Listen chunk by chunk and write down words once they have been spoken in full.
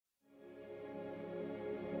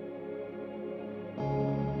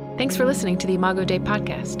Thanks for listening to the Imago Dei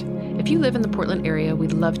podcast. If you live in the Portland area,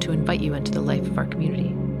 we'd love to invite you into the life of our community.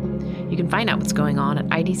 You can find out what's going on at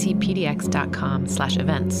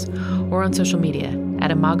idcpdx.com/events or on social media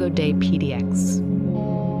at Imago Dei PDX.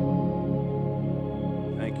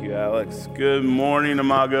 Thank you, Alex. Good morning,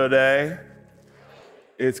 Imago Dei.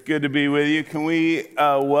 It's good to be with you. Can we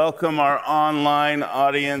welcome our online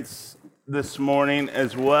audience this morning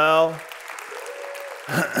as well?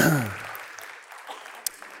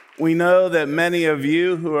 We know that many of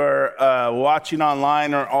you who are watching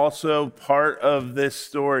online are also part of this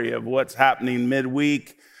story of what's happening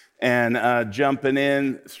midweek and jumping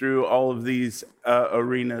in through all of these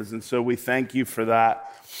arenas. And so we thank you for that.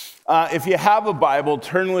 If you have a Bible,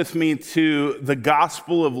 turn with me to the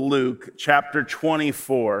Gospel of Luke, chapter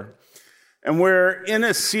 24. And we're in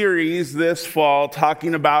a series this fall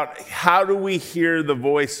talking about how do we hear the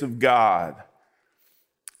voice of God.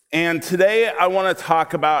 And today I want to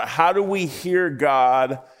talk about how do we hear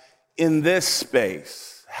God in this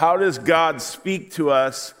space? How does God speak to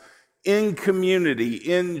us in community,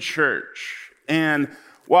 in church? And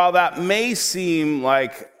while that may seem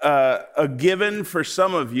like a given for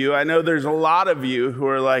some of you, I know there's a lot of you who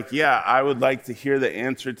are like, yeah, I would like to hear the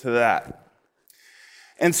answer to that.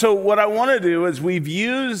 And so what I want to do is we've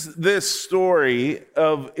used this story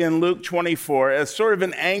in Luke 24 as sort of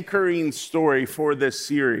an anchoring story for this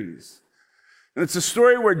series. And it's a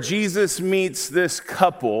story where Jesus meets this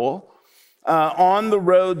couple on the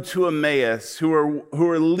road to Emmaus who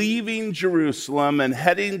are leaving Jerusalem and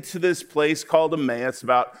heading to this place called Emmaus,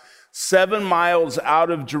 about 7 miles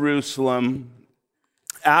out of Jerusalem,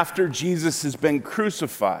 after Jesus has been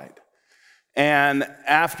crucified. And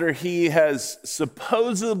after he has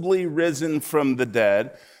supposedly risen from the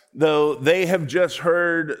dead, though they have just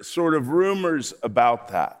heard sort of rumors about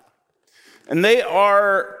that. And they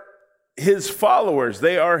are his followers,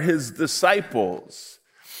 they are his disciples.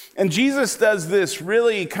 And Jesus does this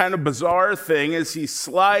really kind of bizarre thing as he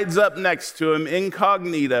slides up next to him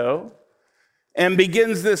incognito and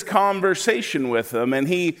begins this conversation with them. And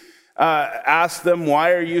he asked them,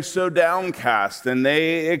 why are you so downcast? And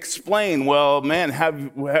they explain, well, man,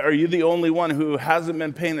 are you the only one who hasn't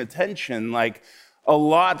been paying attention? Like, a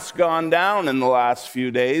lot's gone down in the last few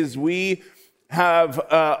days. We have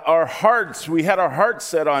our hearts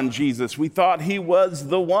set on Jesus. We thought he was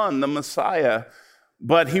the one, the Messiah,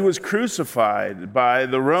 but he was crucified by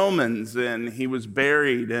the Romans and he was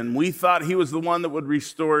buried. And we thought he was the one that would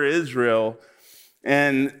restore Israel.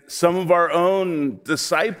 And some of our own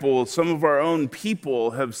disciples, some of our own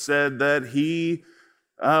people have said that he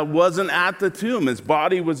wasn't at the tomb. His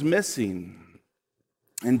body was missing.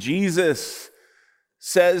 And Jesus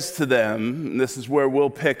says to them, and this is where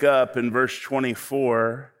we'll pick up in verse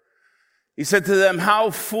 24, he said to them,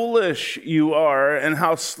 how foolish you are and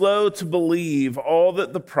how slow to believe all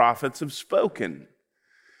that the prophets have spoken.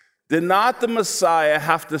 Did not the Messiah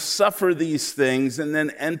have to suffer these things and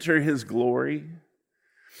then enter his glory?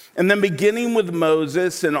 And then beginning with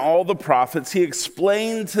Moses and all the prophets, he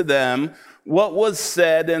explained to them what was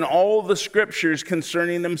said in all the scriptures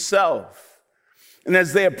concerning himself. And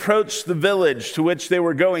as they approached the village to which they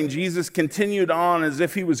were going, Jesus continued on as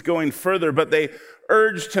if he was going further, but they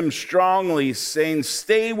urged him strongly, saying,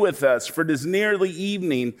 stay with us, for it is nearly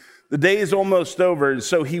evening. The day is almost over. And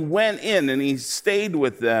so he went in and he stayed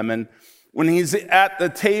with them. And when he's at the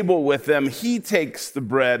table with them, he takes the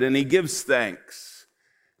bread and he gives thanks.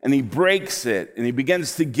 And he breaks it, and he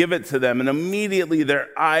begins to give it to them. And immediately their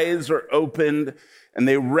eyes are opened, and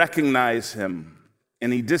they recognize him.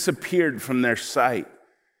 And he disappeared from their sight.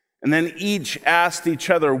 And then each asked each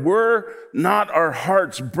other, were not our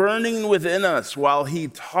hearts burning within us while he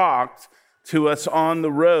talked to us on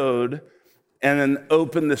the road and then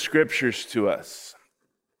opened the scriptures to us?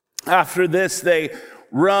 After this, they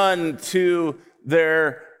run to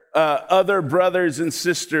their other brothers and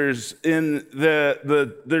sisters in their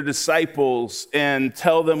disciples and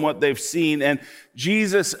tell them what they've seen. And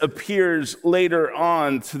Jesus appears later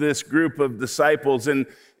on to this group of disciples. And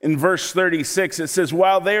in verse 36, it says,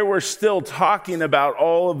 while they were still talking about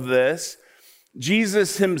all of this,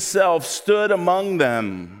 Jesus himself stood among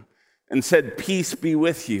them and said, peace be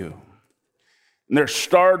with you. And they're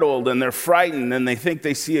startled and they're frightened and they think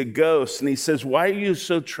they see a ghost. And he says, why are you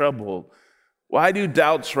so troubled? Why do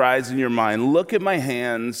doubts rise in your mind? Look at my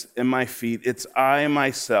hands and my feet. It's I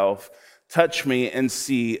myself. Touch me and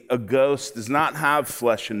see. A ghost does not have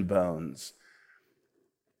flesh and bones.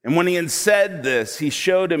 And when he had said this, he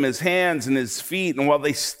showed him his hands and his feet. And while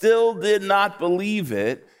they still did not believe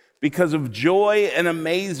it, because of joy and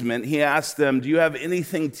amazement, he asked them, do you have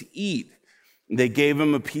anything to eat? They gave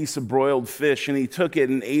him a piece of broiled fish, and he took it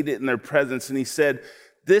and ate it in their presence. And he said,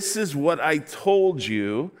 "This is what I told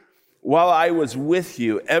you while I was with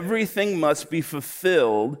you. Everything must be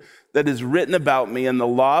fulfilled that is written about me in the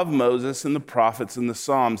law of Moses and the prophets and the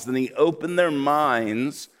Psalms." Then he opened their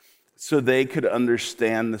minds so they could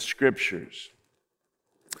understand the scriptures.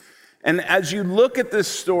 And as you look at this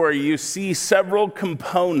story, you see several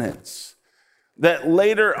components that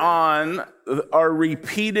later on are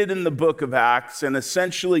repeated in the book of Acts and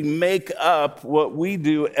essentially make up what we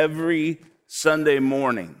do every Sunday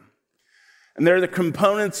morning. And they're the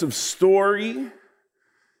components of story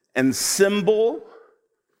and symbol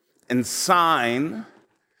and sign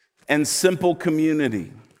and simple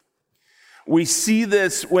community. We see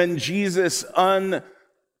this when Jesus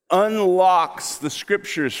unlocks the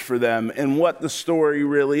scriptures for them and what the story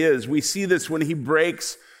really is. We see this when he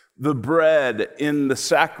breaks the bread in the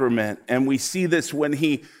sacrament, and we see this when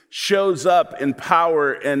he shows up in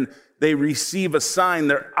power and they receive a sign.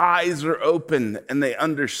 Their eyes are open and they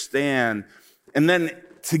understand. And then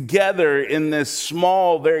together in this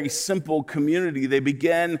small, very simple community, they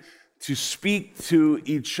begin to speak to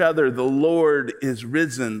each other. The Lord is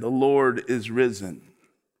risen. The Lord is risen.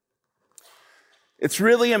 It's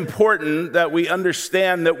really important that we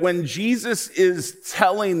understand that when Jesus is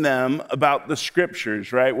telling them about the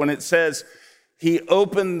scriptures, right, when it says he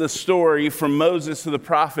opened the story from Moses to the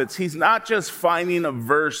prophets, he's not just finding a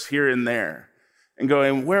verse here and there and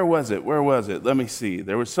going, where was it? Where was it? Let me see.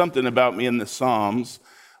 There was something about me in the Psalms.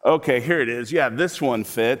 Okay, here it is. Yeah, this one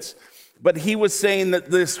fits. But he was saying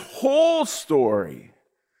that this whole story,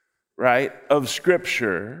 right, of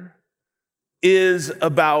Scripture is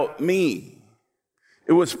about me.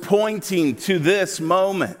 It was pointing to this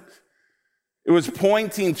moment. It was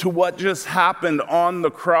pointing to what just happened on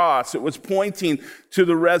the cross. It was pointing to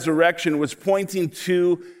the resurrection. It was pointing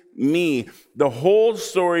to me. The whole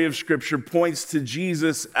story of Scripture points to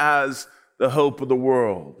Jesus as the hope of the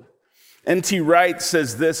world. N.T. Wright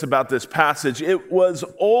says this about this passage: it was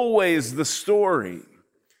always the story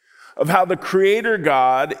of how the Creator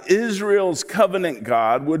God, Israel's covenant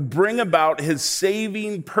God, would bring about his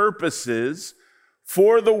saving purposes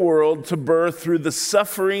for the world to birth through the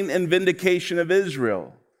suffering and vindication of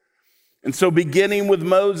Israel. And so beginning with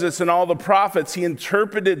Moses and all the prophets, he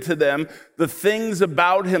interpreted to them the things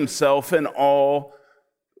about himself in all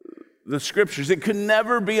the scriptures. It could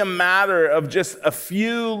never be a matter of just a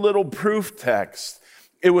few little proof texts.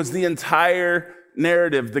 It was the entire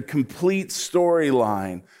narrative, the complete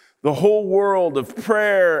storyline, the whole world of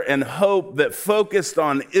prayer and hope that focused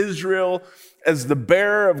on Israel as the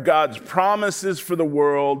bearer of God's promises for the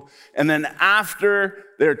world. And then after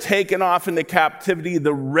they're taken off into captivity,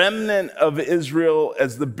 the remnant of Israel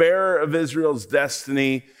as the bearer of Israel's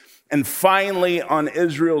destiny. And finally, on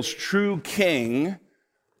Israel's true king,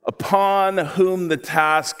 upon whom the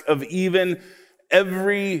task of even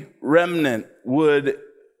every remnant would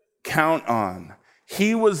count on.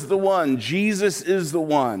 He was the one, Jesus is the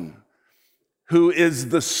one, who is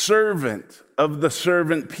the servant of the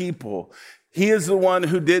servant people. He is the one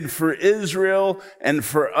who did for Israel and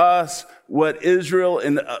for us what Israel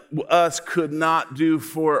and us could not do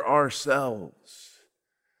for ourselves.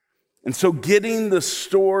 And so getting the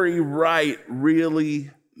story right really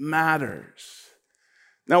matters.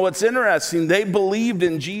 Now, what's interesting, they believed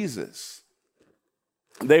in Jesus.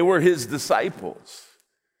 They were his disciples.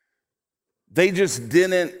 They just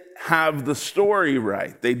didn't have the story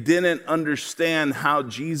right. They didn't understand how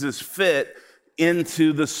Jesus fit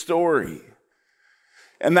into the story.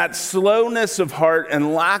 And that slowness of heart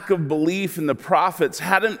and lack of belief in the prophets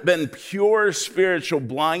hadn't been pure spiritual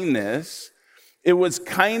blindness. It was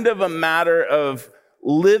kind of a matter of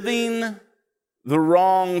living the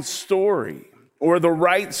wrong story or the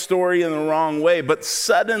right story in the wrong way. But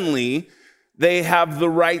suddenly, they have the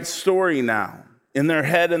right story now in their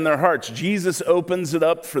head and their hearts. Jesus opens it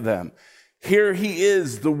up for them. Here he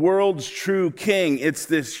is, the world's true king. It's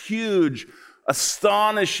this huge,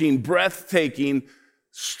 astonishing, breathtaking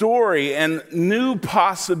story, and new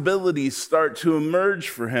possibilities start to emerge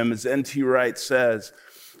for him, as N.T. Wright says.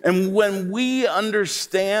 And when we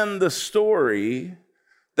understand the story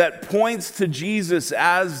that points to Jesus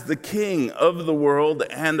as the king of the world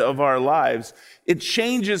and of our lives, it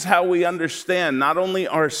changes how we understand not only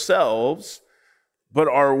ourselves, but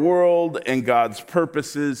our world and God's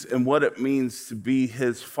purposes and what it means to be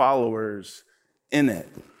his followers in it.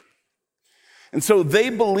 And so they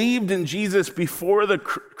believed in Jesus before the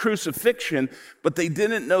crucifixion, but they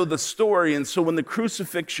didn't know the story. And so when the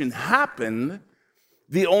crucifixion happened,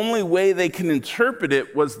 the only way they can interpret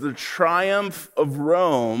it was the triumph of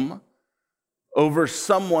Rome over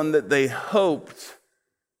someone that they hoped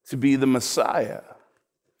to be the Messiah.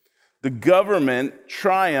 The government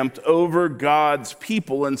triumphed over God's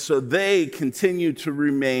people, and so they continue to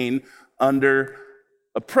remain under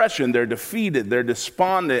oppression. They're defeated, they're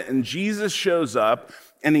despondent, and Jesus shows up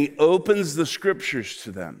and he opens the scriptures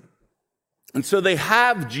to them. And so they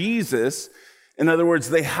have Jesus. In other words,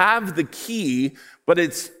 they have the key, but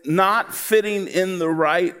it's not fitting in the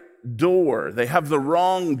right door. They have the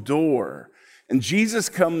wrong door. And Jesus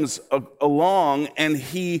comes along and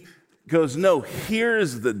he goes, no,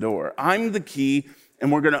 here's the door. I'm the key,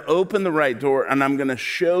 and we're going to open the right door, and I'm going to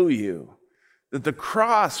show you that the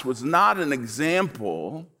cross was not an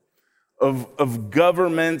example of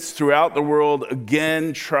governments throughout the world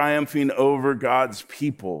again triumphing over God's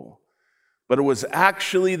people. But it was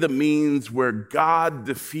actually the means where God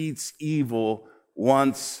defeats evil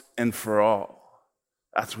once and for all.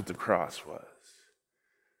 That's what the cross was.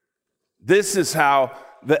 This is how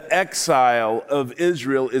the exile of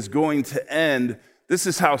Israel is going to end. This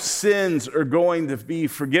is how sins are going to be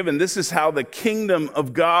forgiven. This is how the kingdom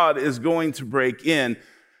of God is going to break in.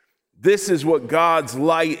 This is what God's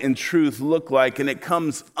light and truth look like, and it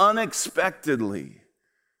comes unexpectedly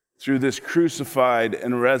through this crucified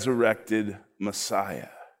and resurrected Messiah.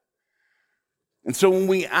 And so when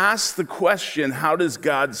we ask the question, how does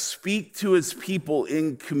God speak to his people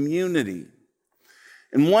in community?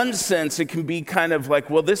 In one sense, it can be kind of like,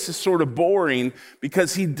 well, this is sort of boring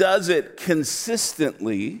because he does it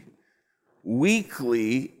consistently,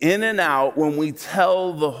 weekly, in and out, when we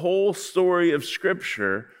tell the whole story of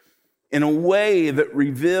Scripture in a way that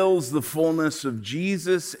reveals the fullness of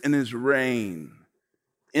Jesus and his reign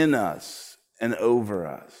in us and over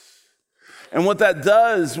us. And what that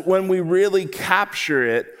does when we really capture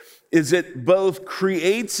it is it both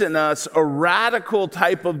creates in us a radical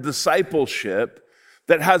type of discipleship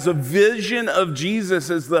that has a vision of Jesus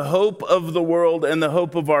as the hope of the world and the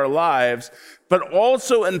hope of our lives, but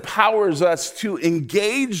also empowers us to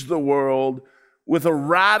engage the world with a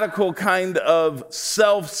radical kind of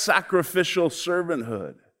self-sacrificial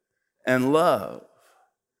servanthood and love,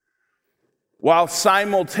 while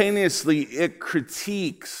simultaneously it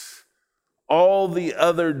critiques all the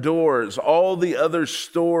other doors, all the other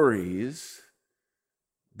stories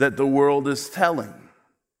that the world is telling.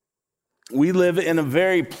 We live in a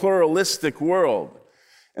very pluralistic world.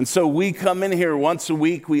 And so we come in here once a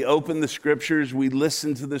week, we open the scriptures, we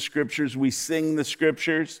listen to the scriptures, we sing the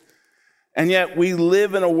scriptures. And yet we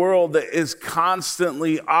live in a world that is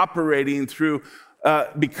constantly operating through,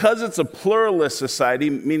 because it's a pluralist society,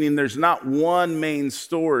 meaning there's not one main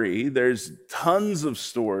story, there's tons of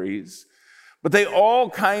stories, but they all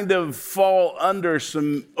kind of fall under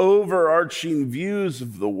some overarching views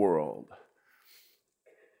of the world.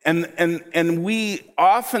 And we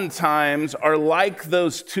oftentimes are like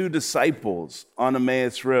those two disciples on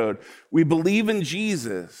Emmaus Road. We believe in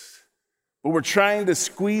Jesus, but we're trying to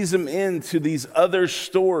squeeze him into these other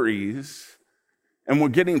stories, and we're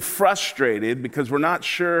getting frustrated because we're not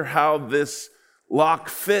sure how this lock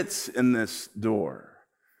fits in this door,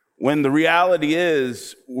 when the reality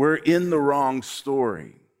is we're in the wrong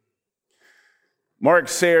story. Mark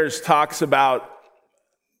Sayers talks about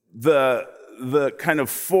the kind of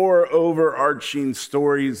four overarching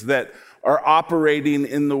stories that are operating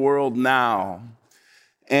in the world now.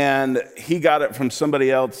 And he got it from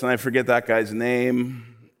somebody else, and I forget that guy's name.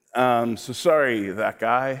 So sorry, that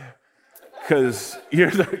guy, because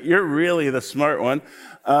you're really the smart one.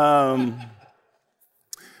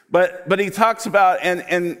 But he talks about,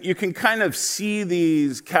 and you can kind of see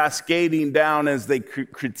these cascading down as they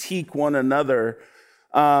critique one another.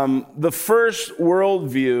 The first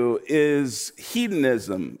worldview is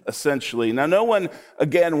hedonism, essentially. Now, no one,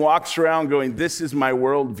 again, walks around going, this is my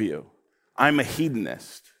worldview. I'm a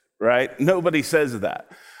hedonist, right? Nobody says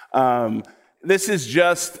that. This is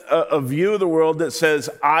just a view of the world that says,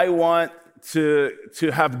 I want to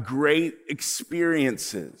have great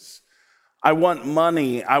experiences. I want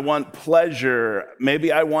money. I want pleasure.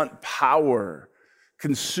 Maybe I want power.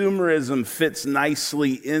 Consumerism fits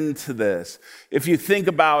nicely into this. If you think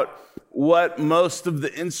about what most of the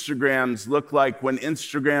Instagrams look like when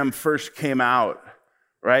Instagram first came out,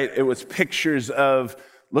 right? It was pictures of,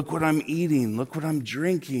 look what I'm eating, look what I'm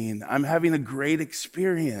drinking, I'm having a great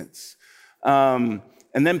experience. And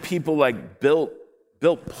then people like built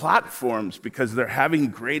platforms because they're having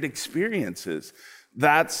great experiences.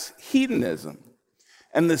 That's hedonism.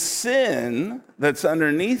 And the sin that's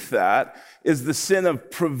underneath that is the sin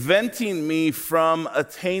of preventing me from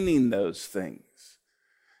attaining those things.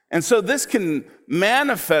 And so this can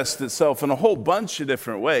manifest itself in a whole bunch of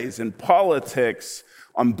different ways. In politics,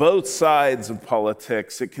 on both sides of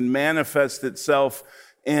politics. It can manifest itself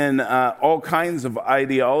in all kinds of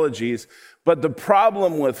ideologies. But the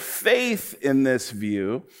problem with faith in this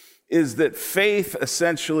view is that faith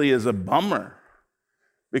essentially is a bummer.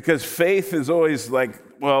 Because faith is always like,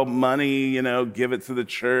 well, money, give it to the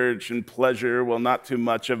church, and pleasure, well, not too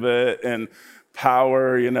much of it, and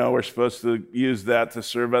power, we're supposed to use that to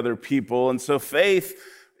serve other people. And so faith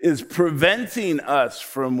is preventing us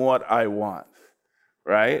from what I want,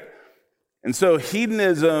 right? And so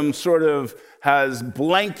hedonism sort of has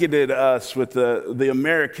blanketed us with the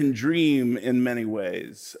American dream in many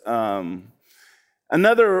ways.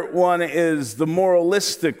 Another one is the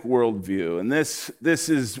moralistic worldview. And this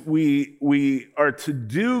is, we are to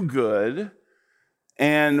do good,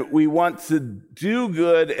 and we want to do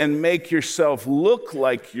good and make yourself look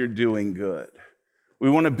like you're doing good. We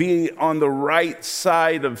want to be on the right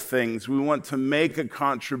side of things. We want to make a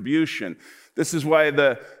contribution. This is why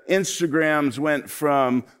the Instagrams went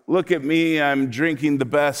from, look at me, I'm drinking the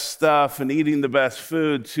best stuff and eating the best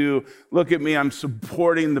food, to look at me, I'm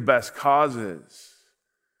supporting the best causes.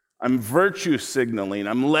 I'm virtue signaling.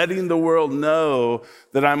 I'm letting the world know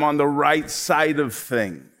that I'm on the right side of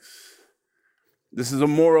things. This is a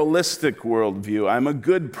moralistic worldview. I'm a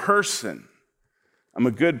good person. I'm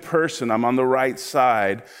a good person. I'm on the right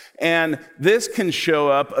side. And this can show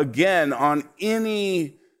up, again, on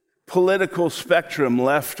any political spectrum,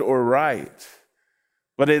 left or right.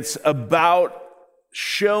 But it's about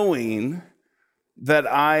showing that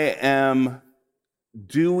I am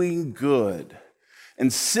doing good.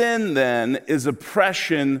 And sin, then, is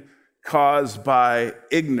oppression caused by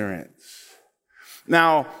ignorance.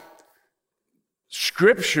 Now,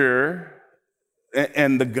 Scripture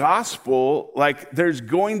and the gospel, there's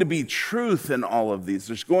going to be truth in all of these.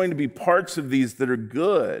 There's going to be parts of these that are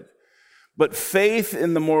good. But faith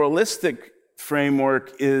in the moralistic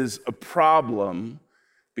framework is a problem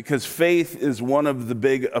because faith is one of the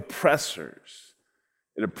big oppressors.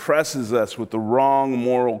 It oppresses us with the wrong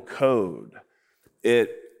moral code.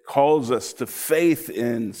 It calls us to faith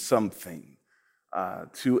in something,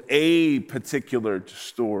 to a particular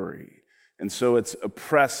story. And so it's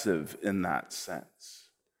oppressive in that sense.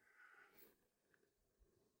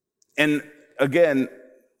 And again,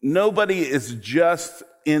 nobody is just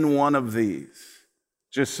in one of these.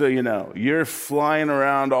 Just so you know, you're flying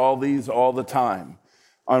around all these all the time.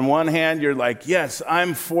 On one hand, you're like, yes,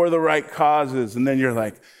 I'm for the right causes. And then you're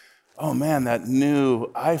like, oh man, that new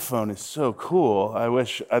iPhone is so cool.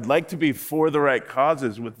 I'd like to be for the right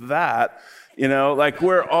causes with that.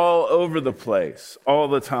 We're all over the place all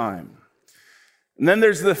the time. And then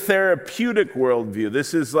there's the therapeutic worldview.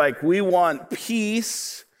 This is we want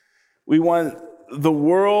peace. The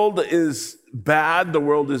world is bad. The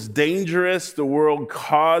world is dangerous. The world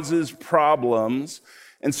causes problems.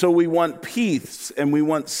 And so we want peace and we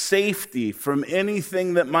want safety from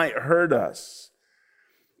anything that might hurt us.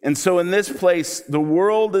 And so in this place, the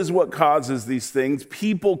world is what causes these things.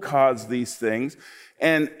 People cause these things.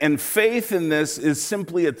 And faith in this is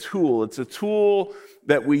simply a tool. It's a tool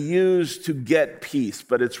that we use to get peace,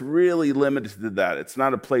 but it's really limited to that. It's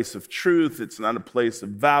not a place of truth. It's not a place of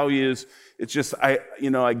values. It's just,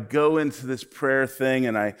 I go into this prayer thing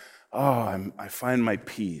and I find my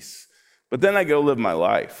peace. But then I go live my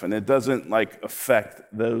life and it doesn't affect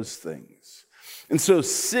those things. And so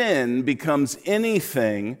sin becomes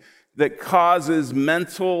anything that causes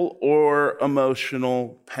mental or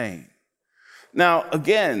emotional pain. Now,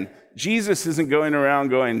 again, Jesus isn't going around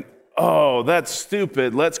going, oh, that's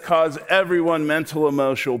stupid. Let's cause everyone mental,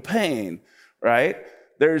 emotional pain, right?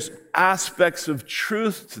 There's aspects of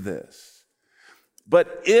truth to this.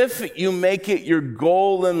 But if you make it your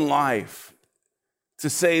goal in life to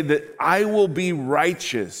say that I will be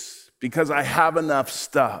righteous because I have enough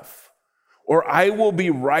stuff, or I will be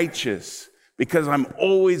righteous because I'm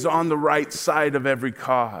always on the right side of every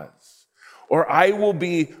cause, or I will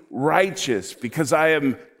be righteous because I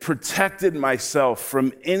am protected myself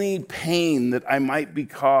from any pain that I might be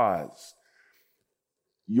caused,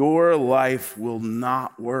 your life will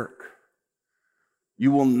not work.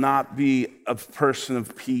 You will not be a person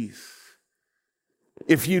of peace.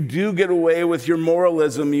 If you do get away with your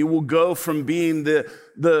moralism, you will go from being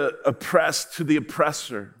the oppressed to the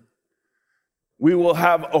oppressor. We will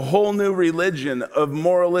have a whole new religion of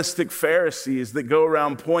moralistic Pharisees that go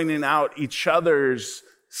around pointing out each other's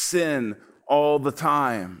sin all the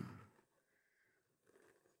time.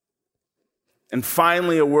 And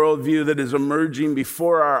finally, a worldview that is emerging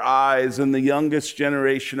before our eyes in the youngest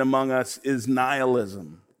generation among us is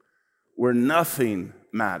nihilism, where nothing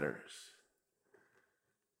matters.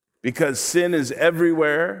 Because sin is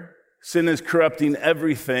everywhere, Sin is corrupting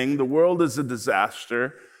everything. The world is a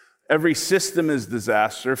disaster. Every system is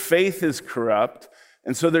disaster. Faith is corrupt.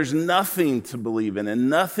 And so there's nothing to believe in and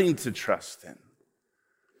nothing to trust in.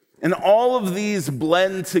 And all of these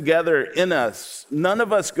blend together in us. None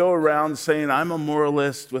of us go around saying, I'm a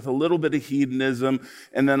moralist with a little bit of hedonism,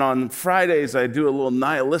 and then on Fridays I do a little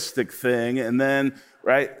nihilistic thing, and then,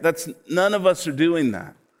 right? None of us are doing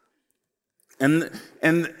that. And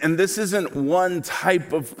this isn't one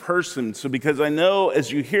type of person. So because I know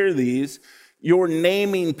as you hear these, you're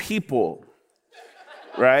naming people,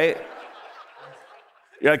 right?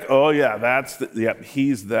 You're like, oh yeah,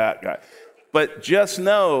 he's that guy. But just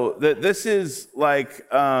know that this is like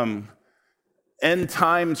end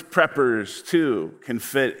times preppers too can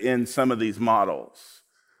fit in some of these models,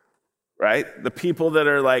 right? The people that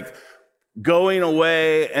are like going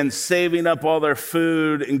away and saving up all their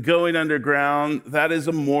food and going underground, that is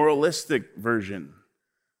a moralistic version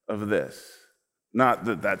of this. Not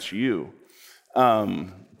that that's you.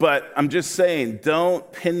 But I'm just saying,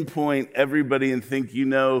 don't pinpoint everybody and think you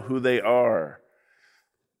know who they are.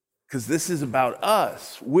 Because this is about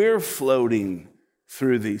us. We're floating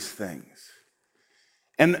through these things.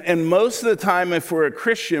 And most of the time, if we're a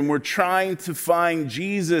Christian, we're trying to find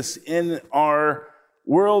Jesus in our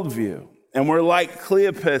worldview. And we're like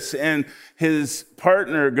Cleopas and his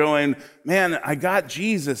partner going, man, I got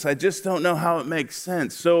Jesus. I just don't know how it makes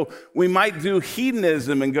sense. So we might do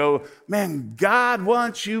hedonism and go, man, God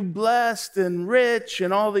wants you blessed and rich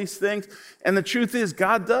and all these things. And the truth is,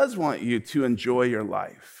 God does want you to enjoy your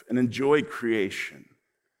life and enjoy creation,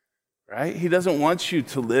 right? He doesn't want you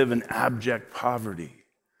to live in abject poverty.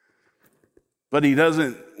 But he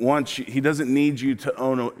doesn't need you to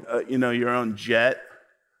own your own jet,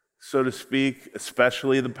 so to speak,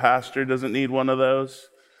 especially the pastor doesn't need one of those.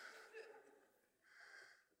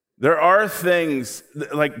 There are things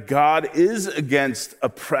like God is against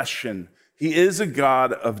oppression. He is a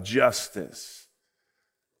God of justice.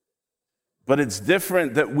 But it's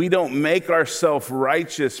different that we don't make ourselves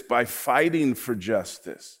righteous by fighting for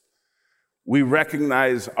justice. We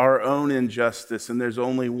recognize our own injustice, and there's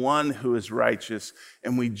only one who is righteous,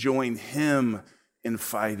 and we join him in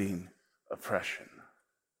fighting oppression.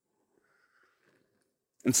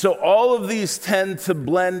 And so all of these tend to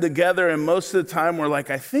blend together, and most of the time we're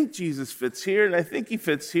like, I think Jesus fits here, and I think he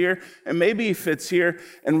fits here, and maybe he fits here,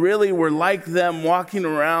 and really we're like them walking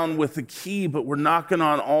around with a key, but we're knocking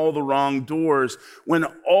on all the wrong doors, when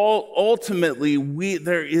ultimately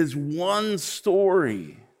there is one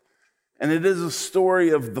story, and it is a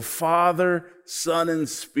story of the Father, Son, and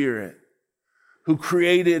Spirit, who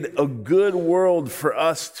created a good world for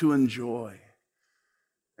us to enjoy.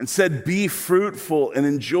 And said, be fruitful and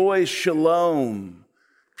enjoy shalom,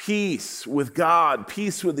 peace with God,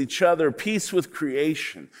 peace with each other, peace with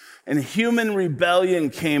creation. And human rebellion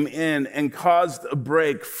came in and caused a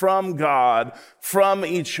break from God, from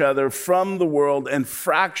each other, from the world, and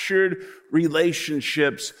fractured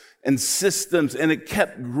relationships and systems. And it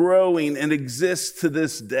kept growing and exists to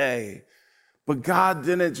this day. But God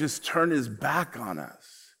didn't just turn his back on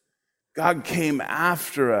us. God came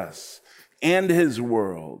after us and his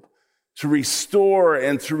world to restore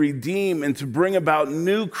and to redeem and to bring about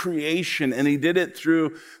new creation. And he did it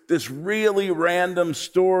through this really random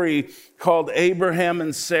story called Abraham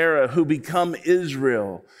and Sarah, who become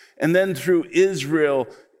Israel. And then through Israel,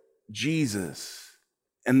 Jesus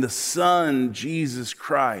and the Son, Jesus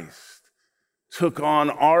Christ, took on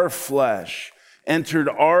our flesh, entered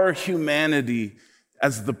our humanity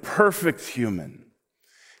as the perfect human.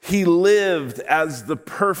 He lived as the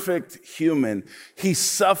perfect human. He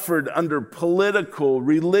suffered under political,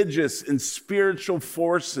 religious, and spiritual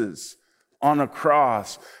forces on a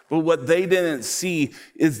cross. But what they didn't see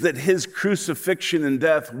is that his crucifixion and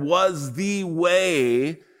death was the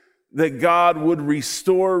way that God would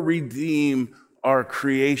restore, redeem our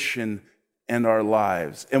creation and our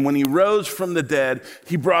lives. And when he rose from the dead,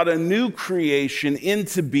 he brought a new creation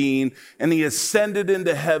into being, and he ascended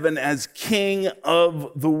into heaven as King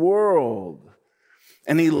of the world.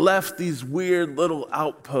 And he left these weird little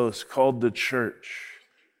outposts called the church.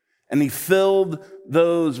 And he filled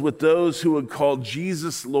those with those who would call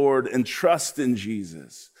Jesus Lord and trust in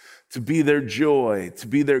Jesus, to be their joy, to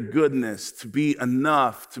be their goodness, to be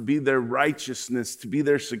enough, to be their righteousness, to be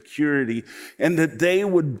their security, and that they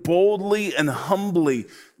would boldly and humbly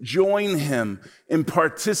join him in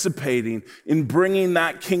participating in bringing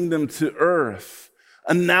that kingdom to earth,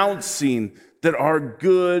 announcing that our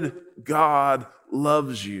good God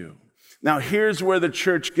loves you, Now, here's where the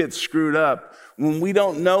church gets screwed up. When we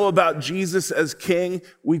don't know about Jesus as king,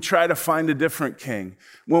 we try to find a different king.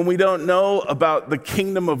 When we don't know about the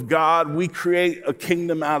kingdom of God, we create a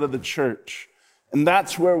kingdom out of the church. And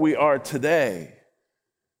that's where we are today.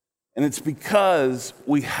 And it's because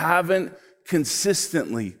we haven't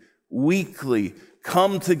consistently, weekly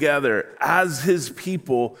come together as his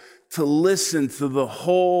people to listen to the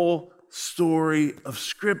whole story of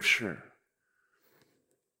Scripture.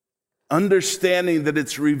 Understanding that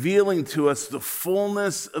it's revealing to us the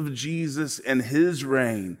fullness of Jesus and his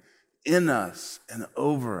reign in us and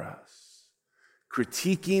over us,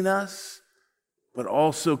 critiquing us, but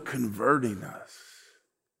also converting us.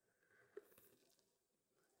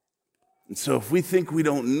 And so if we think we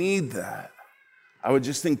don't need that, I would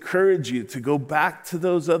just encourage you to go back to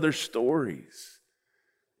those other stories.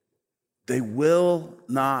 They will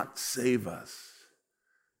not save us.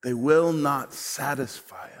 They will not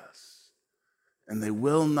satisfy us. And they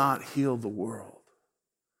will not heal the world.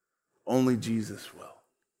 Only Jesus will.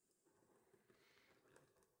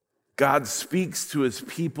 God speaks to his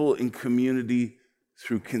people in community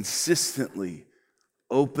through consistently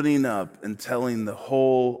opening up and telling the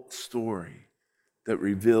whole story that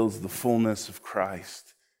reveals the fullness of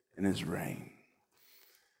Christ and his reign.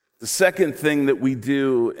 The second thing that we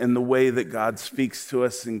do in the way that God speaks to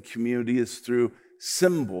us in community is through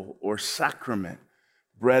symbol or sacrament,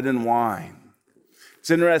 bread and wine. It's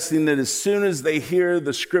interesting that as soon as they hear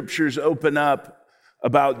the scriptures open up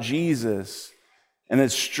about Jesus and a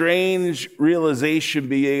strange realization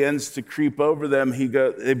begins to creep over them,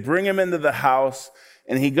 they bring him into the house,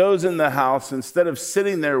 and he goes in the house. Instead of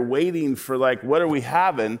sitting there waiting for what are we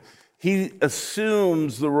having, he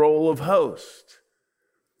assumes the role of host.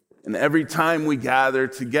 And every time we gather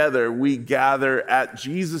together, we gather at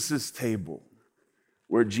Jesus' table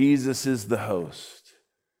where Jesus is the host.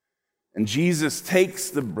 And Jesus takes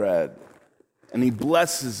the bread and he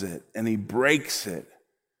blesses it and he breaks it.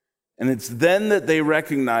 And it's then that they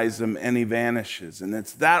recognize him and he vanishes. And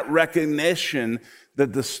it's that recognition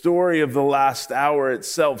that the story of the last hour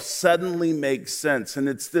itself suddenly makes sense. And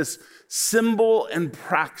it's this symbol and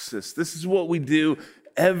praxis. This is what we do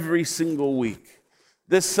every single week.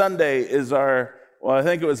 This Sunday is I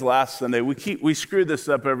think it was last Sunday. We screw this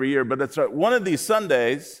up every year, but it's one of these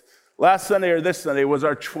Sundays. Last Sunday or this Sunday was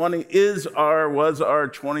our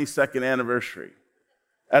 22nd anniversary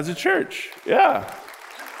as a church. Yeah.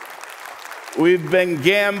 We've been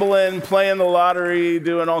gambling, playing the lottery,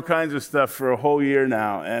 doing all kinds of stuff for a whole year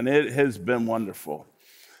now, and it has been wonderful.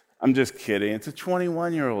 I'm just kidding. It's a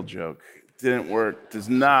 21-year-old joke. It didn't work. Do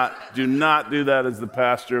not do that as the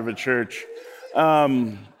pastor of a church.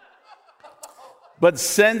 But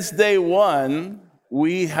since day one,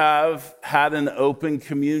 we have had an open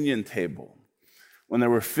communion table. When there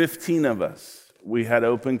were 15 of us, we had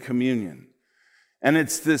open communion. And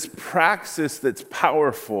it's this praxis that's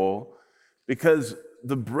powerful because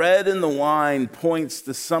the bread and the wine points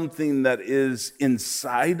to something that is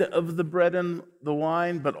inside of the bread and the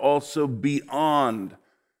wine, but also beyond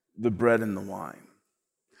the bread and the wine.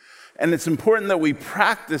 And it's important that we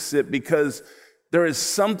practice it because there is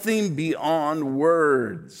something beyond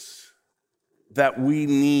words that we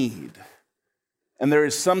need. And there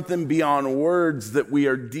is something beyond words that we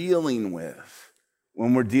are dealing with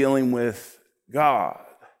when we're dealing with God.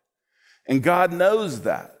 And God knows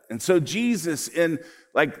that. And so Jesus, in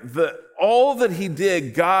all that he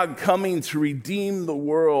did, God coming to redeem the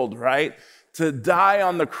world, right? To die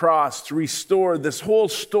on the cross, to restore this whole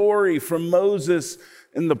story from Moses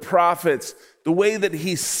and the prophets, the way that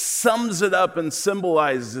he sums it up and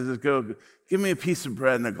symbolizes it, give me a piece of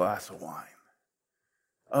bread and a glass of wine.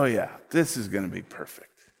 Oh yeah, this is going to be perfect.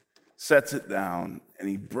 Sets it down and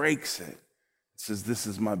he breaks it. Says, this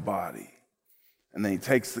is my body. And then he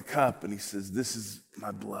takes the cup and he says, this is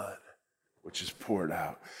my blood, which is poured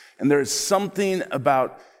out. And there's something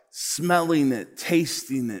about smelling it,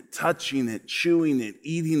 tasting it, touching it, chewing it,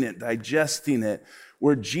 eating it, digesting it,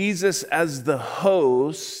 where Jesus as the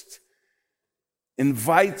host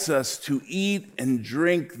invites us to eat and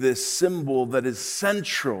drink this symbol that is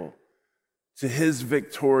central to his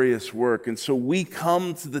victorious work. And so we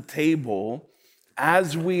come to the table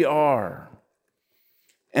as we are.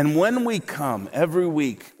 And when we come every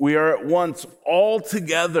week, we are at once all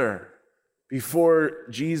together before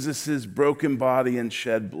Jesus' broken body and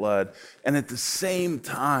shed blood. And at the same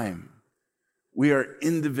time, we are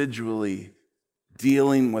individually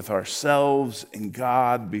dealing with ourselves and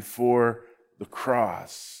God before the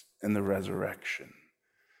cross and the resurrection.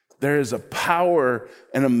 There is a power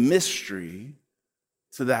and a mystery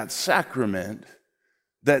to that sacrament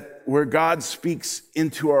that where God speaks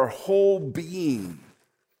into our whole being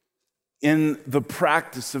in the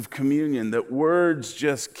practice of communion, that words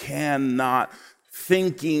just cannot,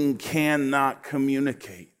 thinking cannot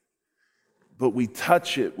communicate. But we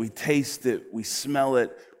touch it, we taste it, we smell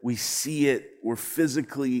it, we see it, we're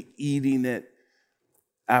physically eating it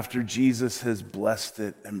after Jesus has blessed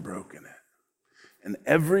it and broken it. And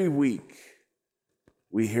every week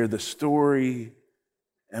we hear the story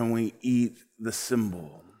and we eat the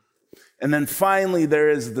symbol. And then finally there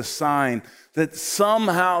is the sign that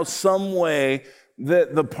somehow, some way,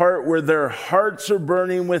 that the part where their hearts are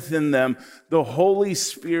burning within them, the Holy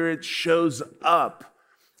Spirit shows up.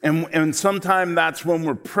 And sometimes that's when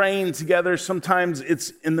we're praying together. Sometimes it's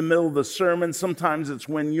in the middle of the sermon. Sometimes it's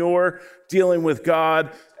when you're dealing with God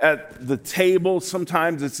at the table.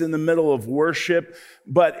 Sometimes it's in the middle of worship.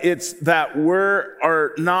 But it's that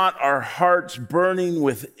not our hearts burning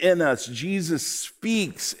within us. Jesus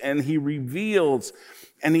speaks and he reveals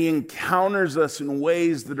and he encounters us in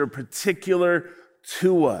ways that are particular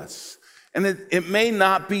to us. And it may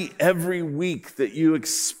not be every week that you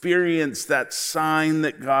experience that sign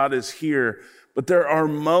that God is here, but there are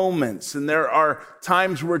moments and there are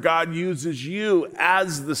times where God uses you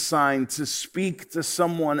as the sign to speak to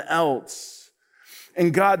someone else.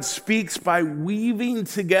 And God speaks by weaving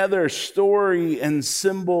together story and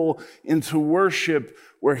symbol into worship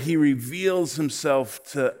where he reveals himself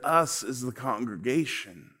to us as the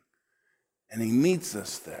congregation. And he meets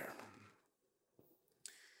us there.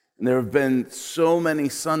 And there have been so many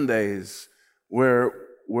Sundays where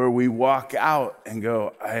we walk out and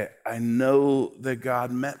go, I know that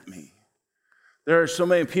God met me. There are so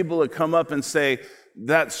many people that come up and say,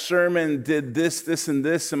 that sermon did this, this, and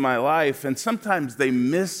this in my life. And sometimes they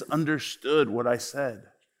misunderstood what I said.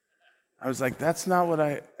 I was like, that's not what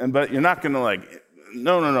but you're not going to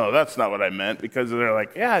no, that's not what I meant. Because they're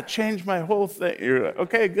like, yeah, it changed my whole thing. You're like,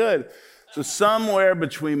 okay, good. So somewhere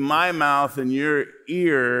between my mouth and your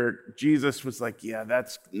ear, Jesus was like, yeah,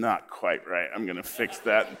 that's not quite right. I'm going to fix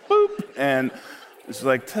that. Boop. And it's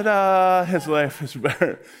like, ta-da, his life is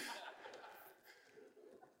better.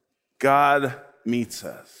 God meets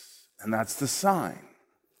us, and that's the sign.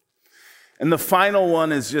 And the final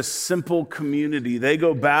one is just simple community. They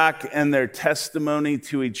go back and their testimony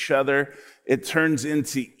to each other, it turns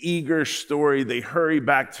into eager story. They hurry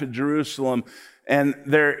back to Jerusalem. And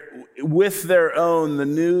they're with their own, the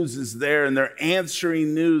news is there, and they're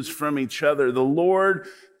answering news from each other. The Lord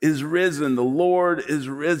is risen. The Lord is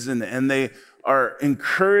risen. And they are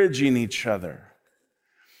encouraging each other.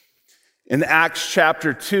 In Acts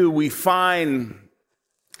chapter 2, we find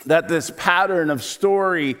that this pattern of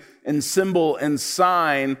story and symbol and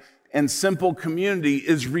sign and simple community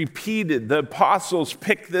is repeated. The apostles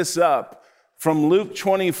pick this up from Luke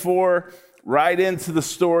 24 right into the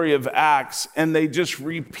story of Acts, and they just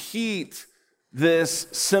repeat this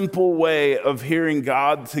simple way of hearing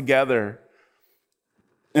God together.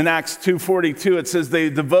 In Acts 2:42, it says, they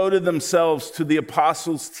devoted themselves to the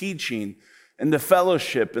apostles' teaching and to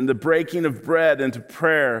fellowship and the breaking of bread and to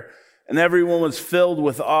prayer. And everyone was filled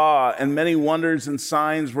with awe, and many wonders and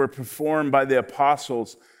signs were performed by the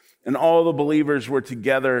apostles. And all the believers were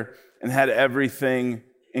together and had everything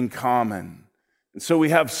in common. And so we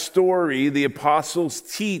have story. The apostles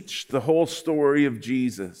teach the whole story of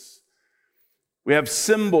Jesus. We have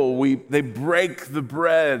symbol. They break the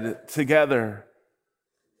bread together.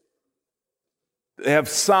 They have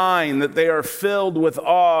sign, that they are filled with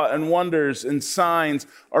awe, and wonders and signs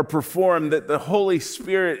are performed, that the Holy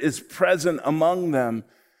Spirit is present among them.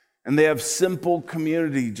 And they have simple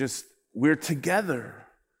community. Just we're together.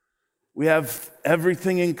 We have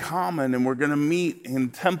everything in common, and we're going to meet in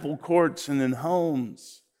temple courts and in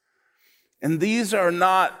homes. And these are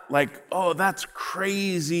not like, oh, that's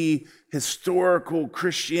crazy historical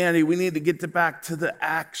Christianity. We need to get back to the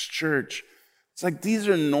Acts church. It's like these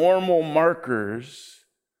are normal markers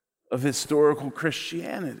of historical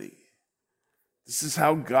Christianity. This is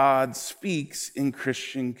how God speaks in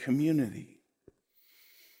Christian community.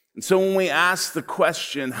 And so when we ask the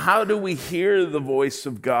question, how do we hear the voice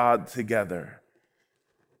of God together?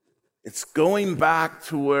 It's going back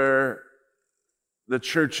to where the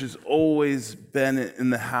church has always been in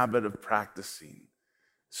the habit of practicing.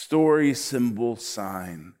 Story, symbol,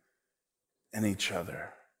 sign, and each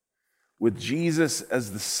other. With Jesus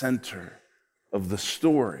as the center of the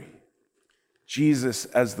story. Jesus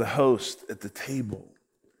as the host at the table.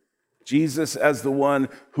 Jesus as the one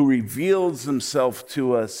who reveals himself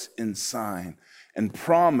to us in sign and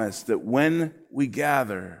promise that when we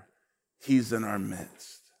gather, he's in our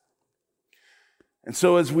midst. And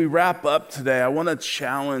so as we wrap up today, I want to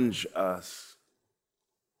challenge us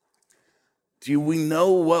Do we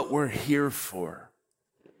know what we're here for?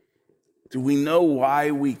 Do we know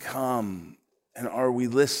why we come? And are we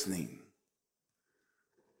listening?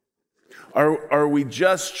 Are we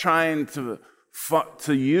just trying to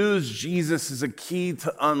use Jesus as a key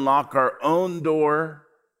to unlock our own door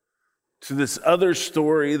to this other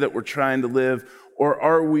story that we're trying to live? Or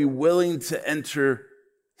are we willing to enter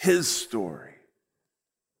his story,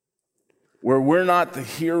 where we're not the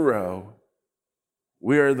hero,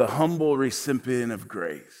 we are the humble recipient of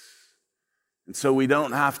grace? And so we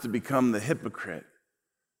don't have to become the hypocrite.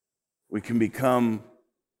 We can become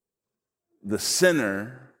the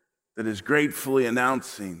sinner that is gratefully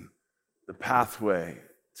announcing the pathway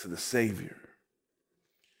to the Savior.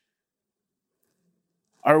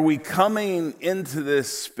 Are we coming into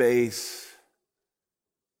this space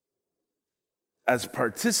as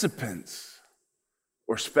participants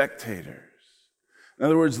or spectators? In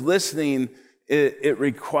other words, listening, it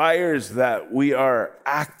requires that we are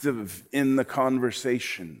active in the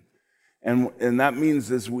conversation. And that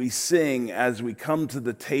means as we sing, as we come to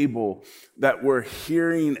the table, that we're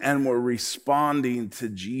hearing and we're responding to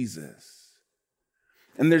Jesus.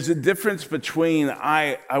 And there's a difference between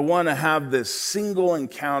I want to have this single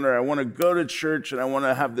encounter, I want to go to church and I want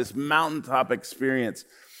to have this mountaintop experience,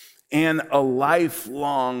 and a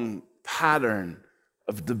lifelong pattern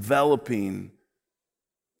of developing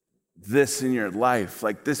this in your life,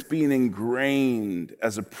 like this being ingrained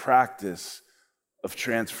as a practice of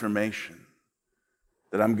transformation.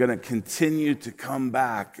 That I'm going to continue to come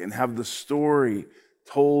back and have the story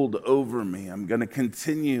told over me. I'm going to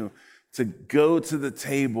continue to go to the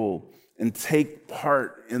table and take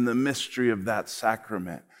part in the mystery of that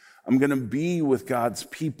sacrament. I'm going to be with God's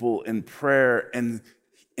people in prayer and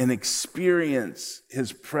experience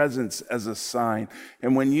his presence as a sign.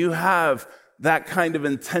 And when you have that kind of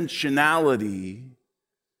intentionality,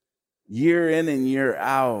 year in and year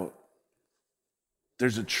out,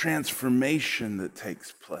 there's a transformation that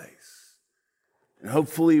takes place. And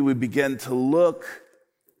hopefully we begin to look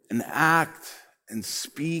and act and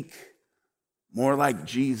speak more like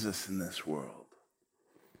Jesus in this world,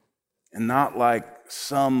 and not like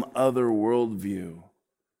some other worldview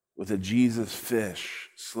with a Jesus fish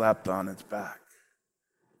slapped on its back.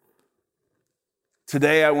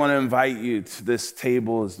 Today, I want to invite you to this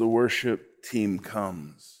table as the worship team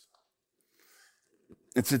comes.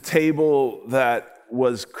 It's a table that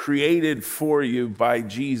was created for you by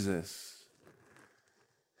Jesus.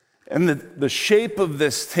 And the shape of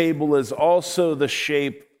this table is also the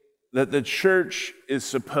shape that the church is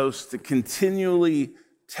supposed to continually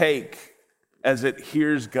take as it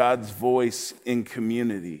hears God's voice in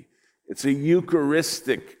community. It's a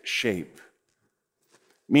Eucharistic shape,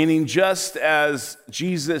 meaning just as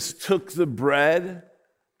Jesus took the bread,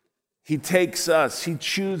 he takes us, he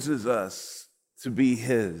chooses us to be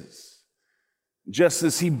his. Just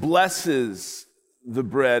as he blesses the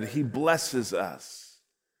bread, he blesses us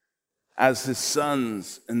as his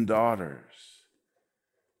sons and daughters.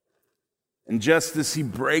 And just as he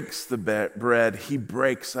breaks the bread, he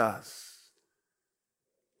breaks us.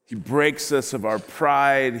 He breaks us of our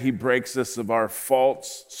pride. He breaks us of our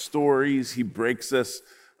false stories. He breaks us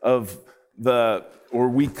of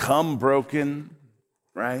we come broken,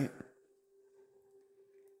 right?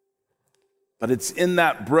 But it's in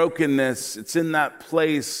that brokenness, it's in that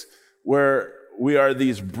place where we are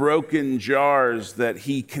these broken jars that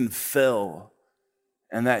he can fill,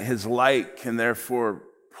 and that his light can therefore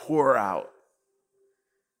pour out.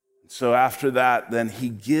 So after that, then he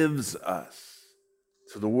gives us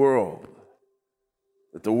to the world,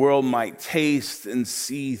 that the world might taste and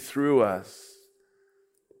see through us,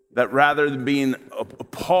 that rather than being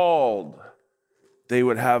appalled, they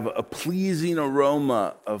would have a pleasing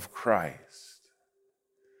aroma of Christ.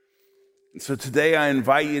 And so today I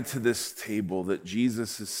invite you to this table that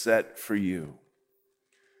Jesus has set for you,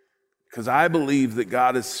 because I believe that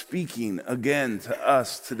God is speaking again to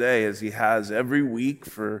us today, as he has every week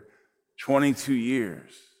for 22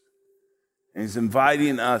 years. And he's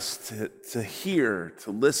inviting us to hear,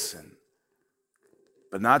 to listen,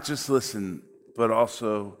 but not just listen, but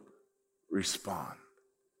also respond.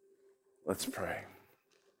 Let's pray.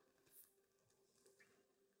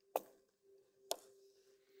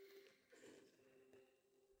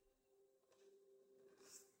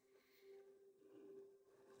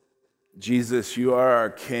 Jesus, you are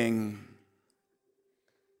our King,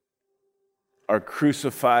 our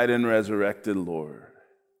crucified and resurrected Lord.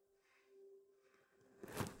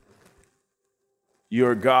 You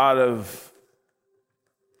are God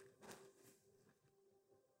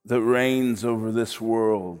that reigns over this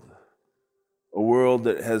world, a world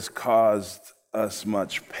that has caused us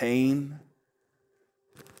much pain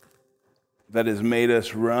that has made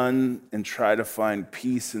us run and try to find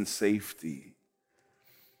peace and safety.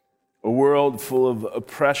 A world full of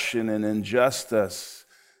oppression and injustice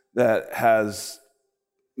that has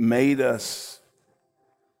made us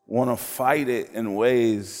want to fight it in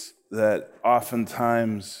ways that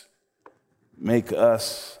oftentimes make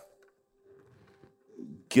us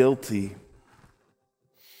guilty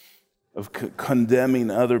of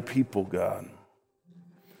condemning other people, God.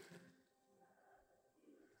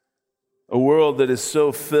 A world that is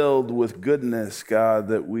so filled with goodness, God,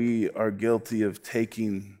 that we are guilty of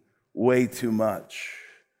taking way too much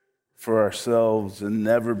for ourselves and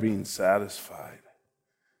never being satisfied.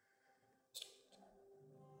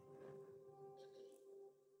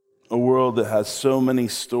 A world that has so many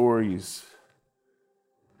stories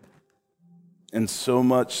and so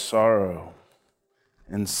much sorrow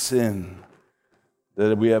and sin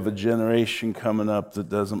that we have a generation coming up that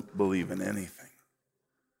doesn't believe in anything.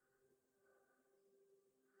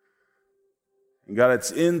 And God,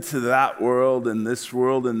 it's into that world and this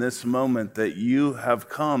moment that you have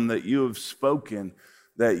come, that you have spoken,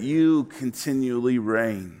 that you continually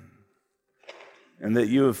reign, and that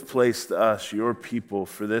you have placed us, your people,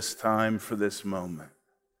 for this time, for this moment.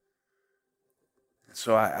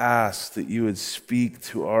 So I ask that you would speak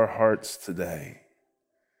to our hearts today,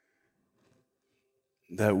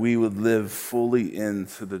 that we would live fully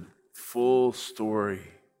into the full story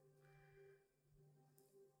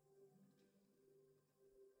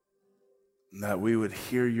and that we would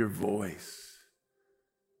hear your voice,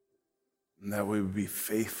 and that we would be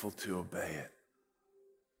faithful to obey it.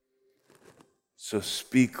 So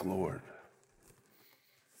speak, Lord.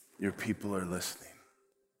 Your people are listening.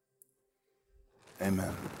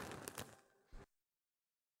 Amen.